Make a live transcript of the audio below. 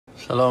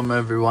Shalom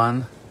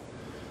everyone,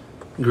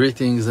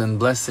 greetings and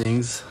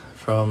blessings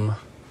from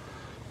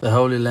the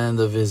Holy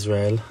Land of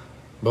Israel.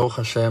 Baruch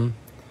Hashem,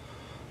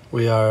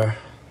 we are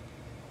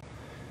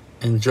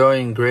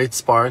enjoying great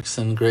sparks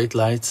and great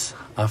lights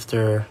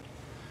after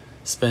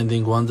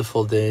spending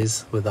wonderful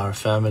days with our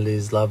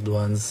families, loved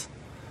ones,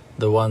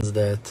 the ones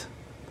that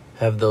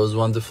have those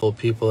wonderful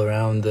people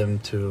around them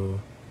to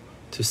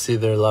see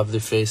their lovely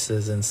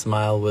faces and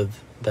smile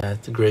with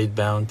that great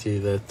bounty,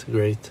 that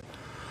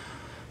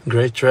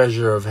great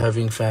treasure of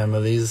having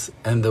families,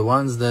 and the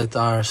ones that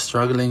are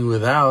struggling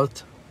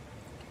without,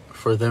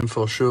 for them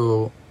for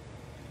sure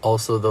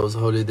also those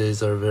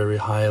holidays are very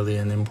highly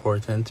and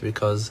important,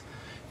 because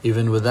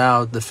even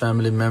without the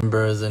family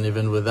members and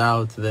even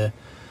without the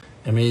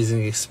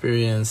amazing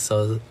experience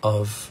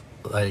of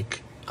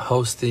like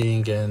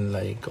hosting and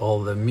like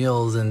all the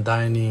meals and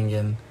dining,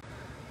 and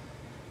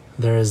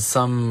there is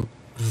some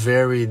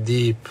very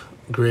deep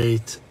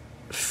great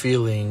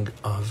feeling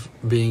of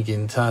being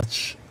in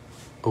touch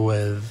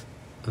with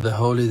the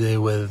holiday,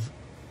 with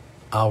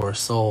our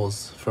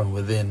souls from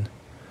within.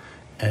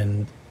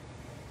 And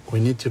we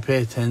need to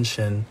pay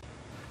attention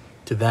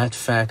to that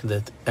fact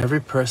that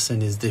every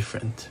person is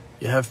different.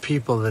 You have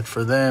people that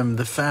for them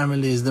the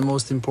family is the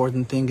most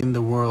important thing in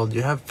the world.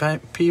 You have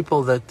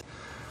people that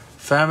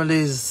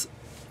families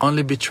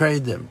only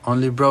betrayed them,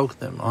 only broke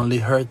them, only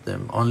hurt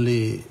them,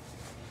 only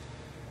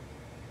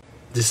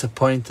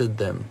disappointed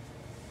them.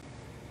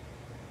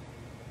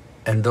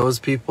 And those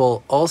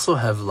people also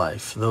have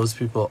life. Those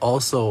people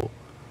also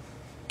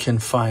can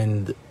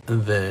find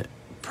the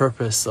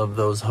purpose of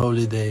those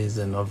holidays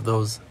and of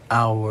those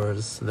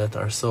hours that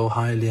are so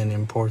highly and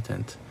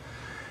important.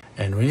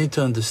 And we need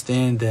to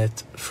understand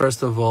that,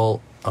 first of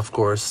all, of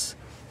course,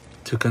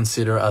 to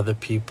consider other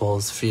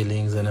people's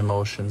feelings and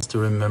emotions, to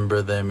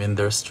remember them in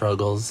their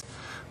struggles.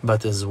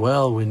 But as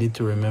well, we need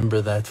to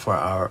remember that for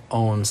our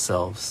own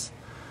selves,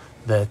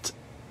 that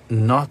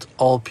not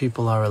all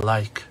people are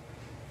alike.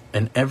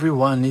 And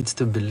everyone needs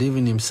to believe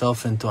in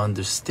himself and to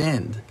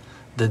understand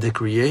that the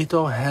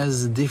Creator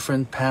has a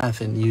different path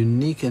and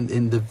unique and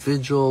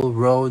individual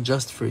road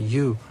just for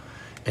you.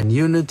 And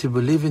you need to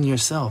believe in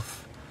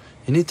yourself.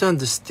 You need to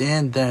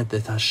understand that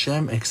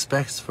Hashem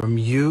expects from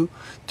you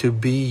to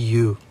be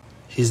you.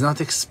 He's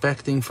not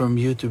expecting from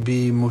you to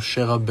be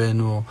Moshe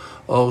Rabbeinu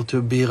or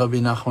to be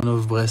Rabino Nachman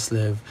de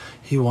Breslev.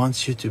 He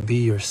wants you to be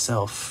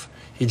yourself.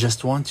 He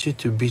just wants you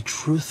to be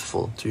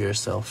truthful to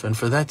yourself. And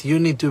for that, you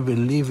need to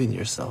believe in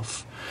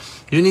yourself.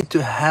 You need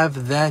to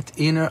have that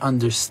inner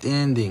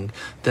understanding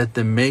that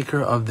the Maker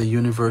of the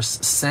universe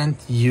sent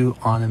you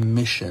on a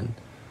mission.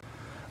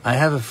 I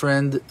have a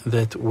friend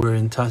that we're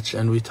in touch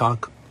and we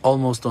talk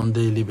almost on a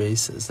daily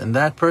basis. And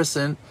that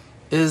person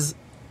is,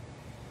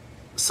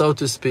 so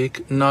to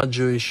speak, not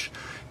Jewish.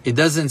 It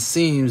doesn't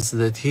seem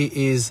that he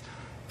is,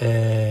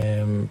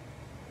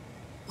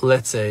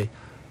 let's say,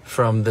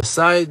 from the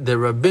side, the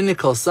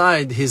rabbinical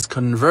side, his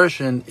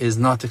conversion is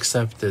not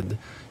accepted.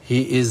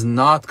 He is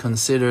not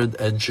considered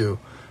a Jew.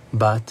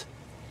 But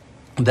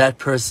that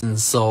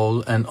person's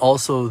soul and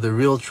also the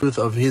real truth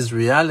of his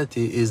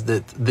reality is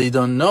that they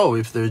don't know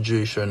if they're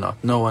Jewish or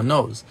not. No one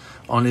knows.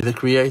 Only the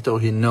Creator,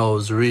 he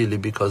knows really,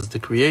 because the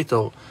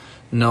Creator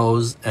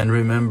knows and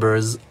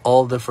remembers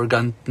all the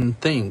forgotten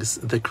things.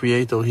 The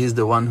Creator, he's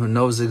the one who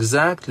knows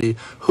exactly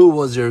who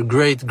was your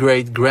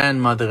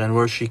great-great-grandmother and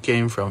where she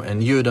came from,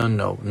 and you don't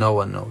know. No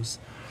one knows.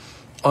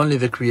 Only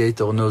the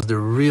Creator knows the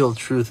real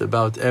truth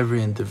about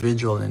every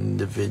individual and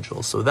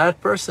individual. So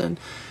that person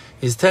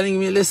is telling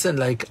me, listen,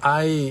 like,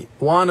 I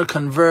want to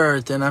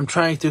convert and I'm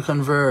trying to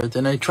convert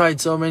and I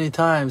tried so many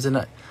times, and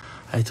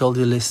I told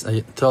him,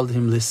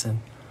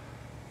 listen,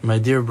 my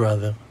dear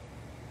brother,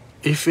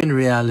 if in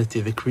reality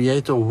the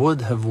Creator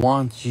would have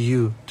wanted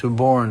you to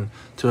born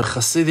to a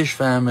Hasidic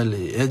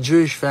family, a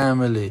Jewish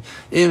family,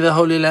 in the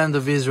Holy Land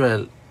of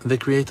Israel, the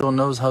Creator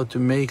knows how to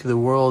make the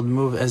world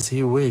move as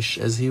He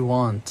wishes, as He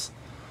wants.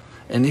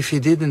 And if He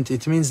didn't,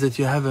 it means that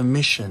you have a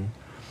mission.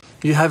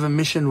 You have a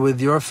mission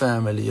with your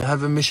family. You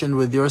have a mission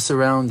with your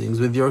surroundings,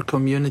 with your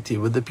community,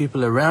 with the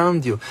people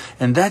around you.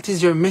 And that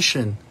is your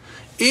mission.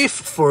 If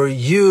for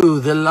you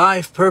the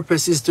life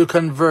purpose is to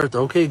convert,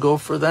 okay, go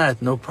for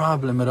that. No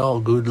problem at all.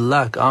 Good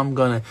luck. I'm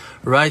going to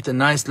write a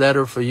nice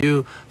letter for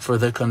you for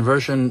the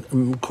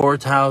conversion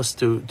courthouse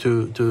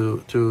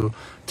to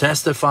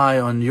testify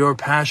on your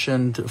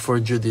passion for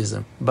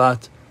Judaism.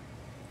 But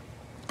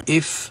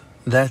if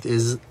that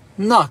is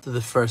not the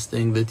first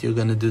thing that you're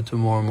going to do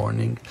tomorrow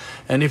morning,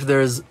 and if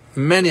there's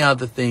many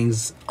other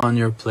things on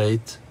your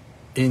plate,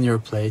 in your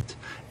plate,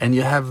 and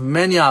you have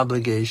many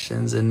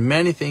obligations and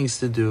many things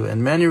to do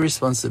and many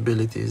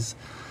responsibilities,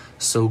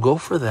 so go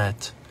for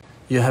that.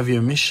 You have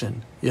your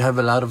mission. You have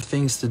a lot of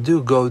things to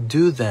do. Go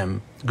do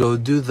them. Go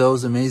do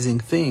those amazing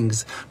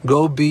things.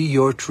 Go be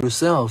your true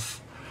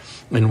self.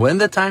 And when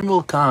the time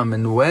will come,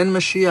 and when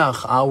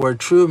Mashiach, our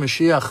true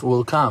Mashiach,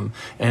 will come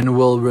and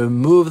will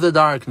remove the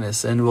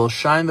darkness and will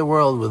shine the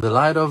world with the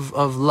light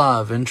of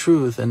love and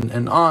truth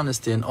and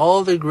honesty and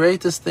all the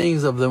greatest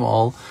things of them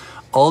all,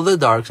 all the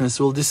darkness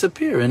will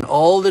disappear and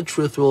all the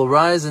truth will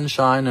rise and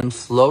shine and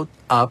float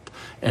up,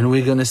 and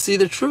we're going to see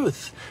the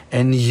truth,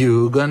 and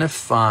you're going to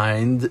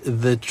find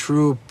the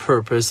true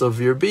purpose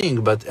of your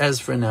being. But as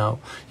for now,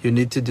 you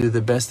need to do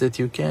the best that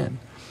you can.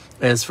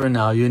 As for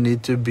now, you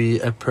need to be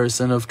a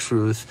person of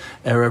truth,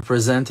 a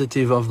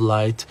representative of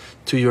light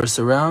to your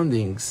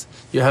surroundings.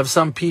 You have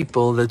some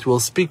people that will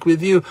speak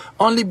with you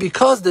only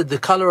because that the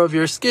color of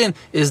your skin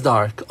is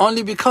dark,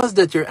 only because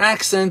that your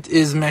accent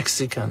is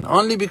Mexican,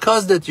 only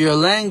because that your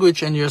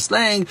language and your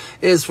slang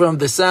is from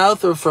the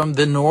south or from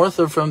the north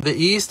or from the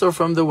east or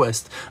from the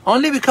west.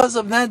 Only because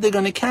of that they're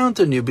going to count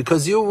on you,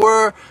 because you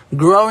were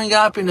growing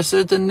up in a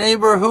certain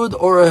neighborhood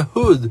or a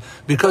hood,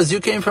 because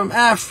you came from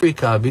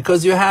Africa,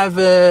 because you have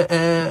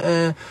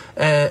a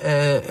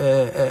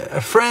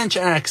French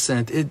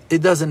accent.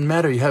 It doesn't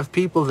matter. You have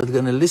people that are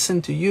going to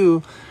listen to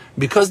you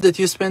because that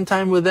you spend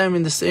time with them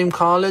in the same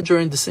college or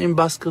in the same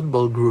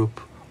basketball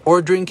group,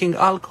 or drinking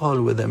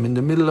alcohol with them in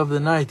the middle of the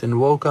night and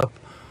woke up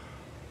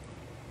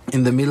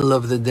in the middle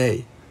of the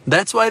day.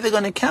 That's why they're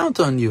going to count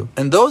on you.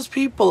 And those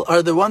people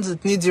are the ones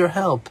that need your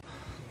help.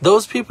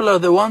 Those people are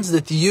the ones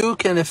that you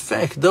can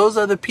affect. Those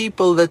are the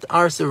people that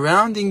are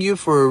surrounding you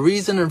for a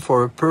reason and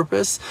for a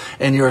purpose.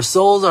 And your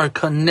souls are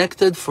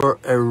connected for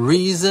a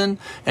reason.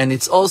 And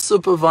it's all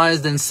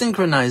supervised and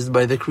synchronized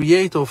by the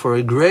Creator for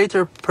a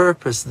greater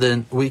purpose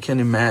than we can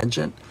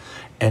imagine.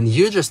 And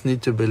you just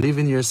need to believe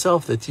in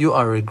yourself that you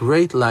are a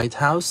great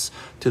lighthouse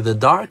to the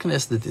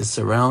darkness that is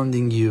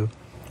surrounding you.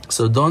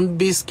 So don't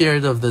be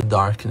scared of the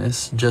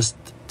darkness. Just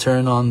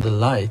turn on the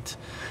light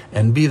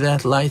and be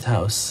that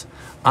lighthouse.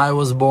 I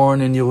was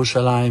born in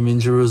Yerushalayim, in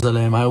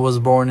Jerusalem. I was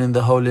born in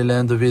the Holy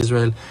Land of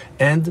Israel.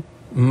 And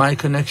my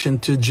connection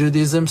to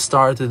Judaism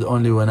started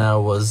only when I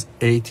was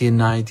 18,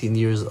 19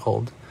 years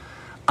old.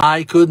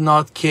 I could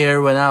not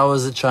care when I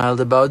was a child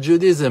about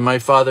Judaism. My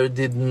father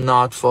did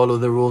not follow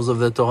the rules of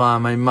the Torah.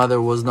 My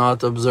mother was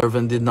not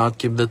observant, did not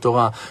keep the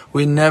Torah.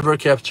 We never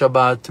kept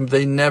Shabbat.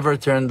 They never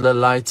turned the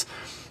lights.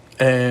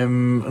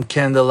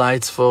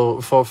 Candlelights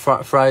for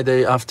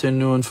Friday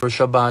afternoon for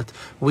Shabbat.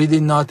 We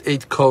did not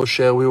eat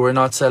kosher. We were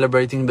not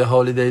celebrating the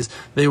holidays.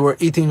 They were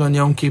eating on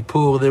Yom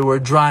Kippur. They were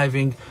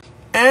driving.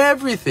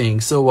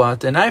 Everything. So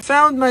what? And I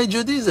found my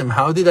Judaism.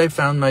 How did I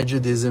find my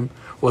Judaism?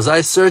 Was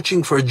I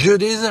searching for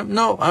Judaism?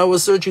 No, I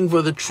was searching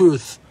for the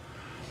truth.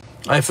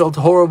 I felt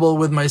horrible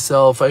with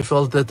myself. I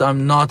felt that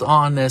I'm not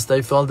honest.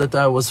 I felt that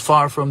I was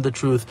far from the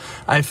truth.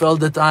 I felt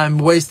that I'm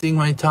wasting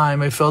my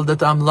time. I felt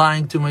that I'm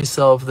lying to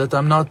myself, that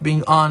I'm not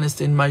being honest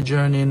in my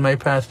journey, in my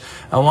path.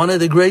 I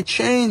wanted a great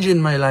change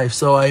in my life,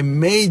 so I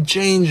made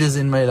changes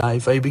in my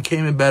life. I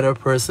became a better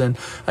person.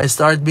 I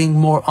started being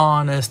more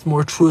honest,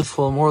 more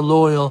truthful, more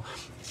loyal.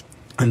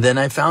 And then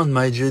I found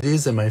my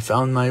Judaism. I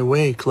found my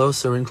way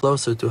closer and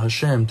closer to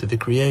Hashem, to the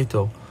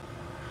Creator.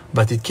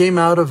 But it came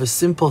out of a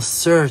simple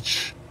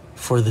search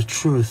for the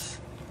truth.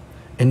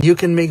 And you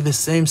can make the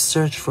same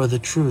search for the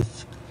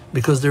truth,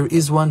 because there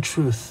is one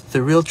truth,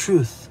 the real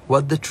truth,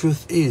 what the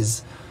truth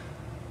is.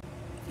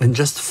 And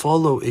just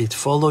follow it,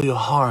 follow your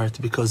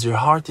heart, because your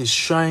heart is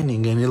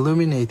shining and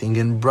illuminating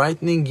and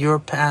brightening your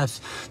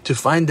path to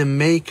find the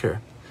Maker.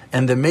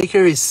 And the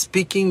Maker is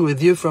speaking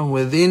with you from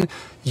within,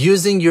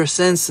 using your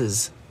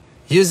senses,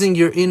 using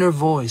your inner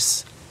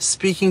voice,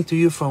 speaking to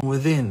you from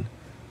within,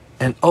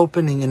 and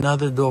opening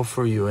another door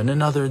for you, and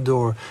another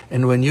door.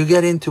 And when you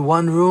get into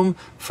one room,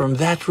 from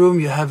that room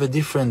you have a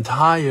different,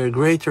 higher,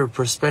 greater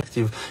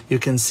perspective. You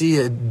can see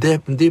a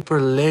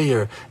deeper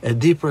layer, a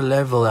deeper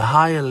level, a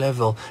higher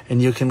level, and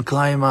you can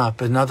climb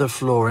up another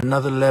floor,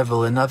 another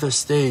level, another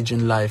stage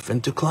in life,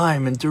 and to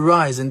climb, and to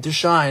rise, and to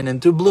shine,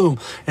 and to bloom,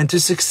 and to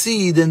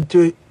succeed, and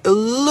to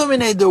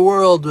illuminate the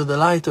world with the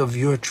light of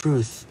your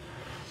truth.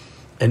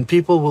 And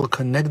people will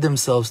connect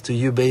themselves to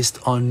you based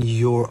on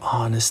your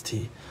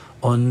honesty,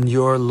 on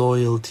your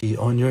loyalty,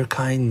 on your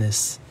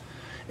kindness,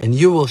 and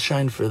you will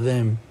shine for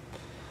them.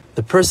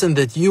 The person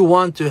that you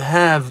want to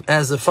have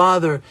as a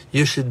father,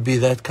 you should be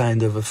that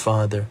kind of a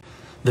father.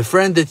 The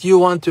friend that you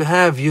want to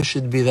have, you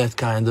should be that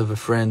kind of a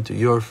friend to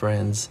your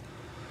friends.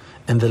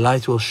 And the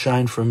light will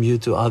shine from you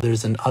to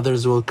others, and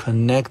others will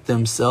connect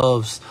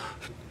themselves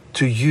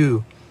to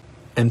you,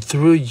 and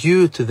through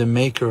you to the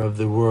Maker of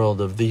the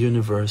world, of the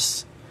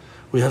universe.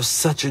 We have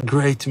such a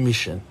great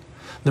mission.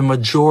 The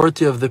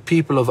majority of the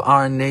people of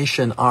our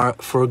nation are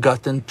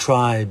forgotten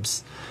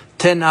tribes.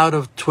 10 out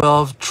of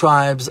 12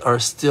 tribes are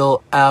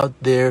still out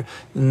there,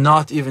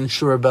 not even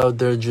sure about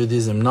their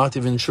Judaism, not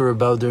even sure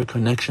about their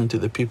connection to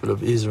the people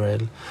of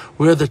Israel.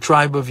 We're the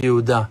tribe of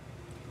Yehuda.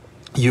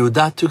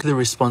 Yehuda took the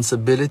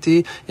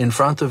responsibility in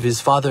front of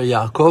his father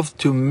Yaakov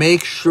to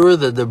make sure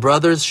that the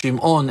brothers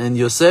Shimon and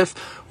Yosef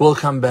will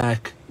come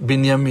back.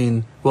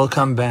 Binyamin will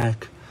come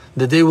back.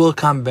 That they will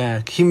come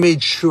back. He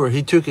made sure,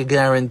 he took a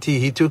guarantee,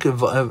 he took a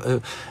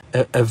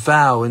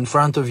vow in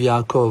front of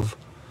Yaakov.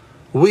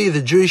 We,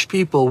 the Jewish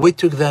people, we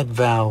took that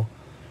vow.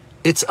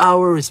 It's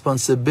our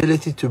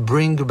responsibility to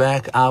bring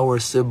back our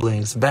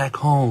siblings back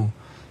home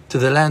to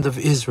the land of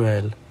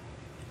Israel.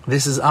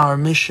 This is our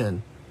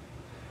mission.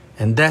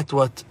 And that's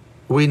what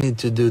we need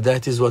to do.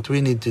 That is what we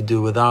need to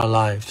do with our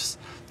lives.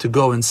 To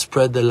go and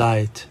spread the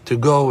light, to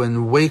go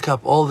and wake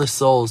up all the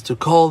souls, to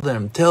call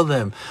them, tell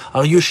them,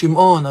 are you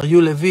Shimon, are you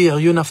Levi,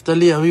 are you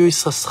Naphtali, are you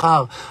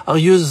Issachar, are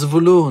you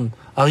Zvulun,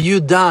 are you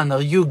Dan,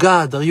 are you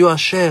Gad, are you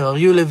Asher, are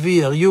you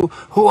Levi,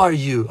 who are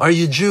you? Are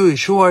you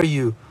Jewish, who are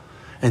you?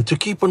 And to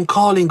keep on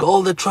calling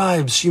all the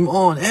tribes,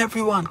 Shimon,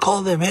 everyone,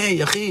 call them, hey,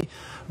 Yachi,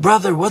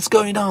 brother, what's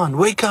going on?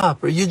 Wake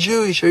up, are you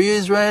Jewish, are you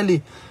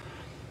Israeli?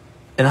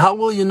 And how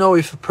will you know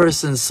if a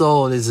person's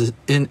soul is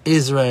an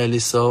Israeli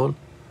soul?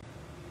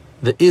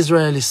 The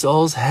Israeli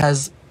souls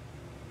has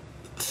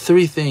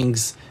three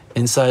things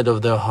inside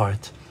of their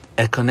heart: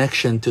 a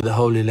connection to the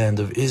Holy Land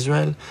of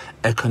Israel,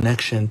 a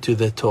connection to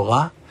the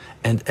Torah,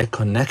 and a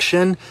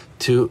connection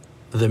to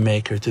the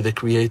Maker, to the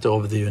Creator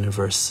of the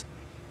universe.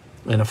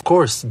 And of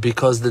course,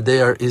 because they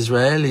are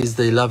Israelis,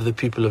 they love the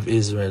people of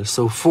Israel.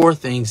 So four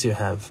things you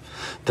have: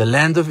 the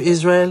land of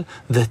Israel,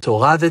 the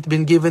Torah that's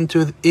been given to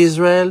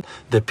Israel,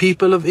 the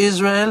people of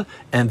Israel,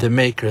 and the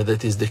Maker,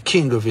 that is the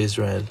King of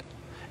Israel.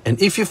 And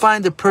if you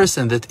find a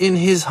person that in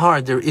his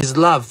heart there is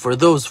love for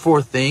those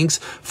four things,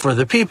 for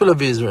the people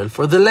of Israel,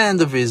 for the land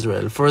of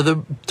Israel, for the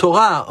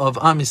Torah of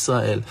Am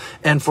Israel,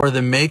 and for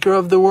the Maker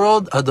of the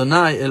world,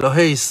 Adonai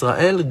Elohei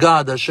Israel,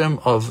 God Hashem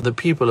of the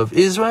people of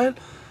Israel,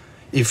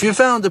 if you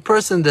found a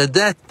person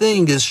that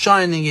thing is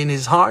shining in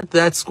his heart,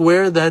 that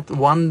square, that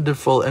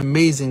wonderful,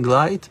 amazing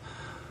light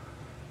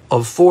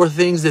of four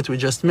things that we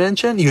just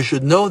mentioned, you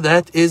should know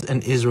that is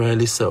an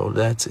Israeli soul.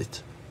 That's it.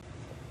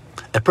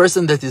 A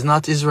person that is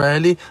not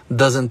Israeli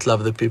doesn't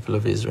love the people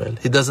of Israel.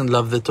 He doesn't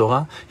love the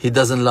Torah, he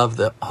doesn't love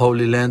the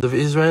Holy Land of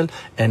Israel,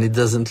 and he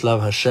doesn't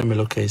love Hashem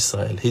Elokei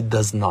Israel. He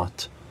does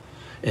not.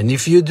 And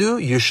if you do,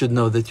 you should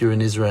know that you're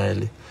an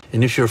Israeli.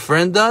 And if your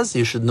friend does,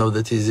 you should know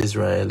that he's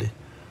Israeli.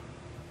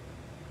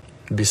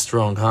 Be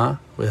strong, huh?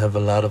 We have a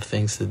lot of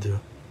things to do.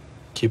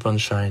 Keep on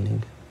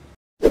shining.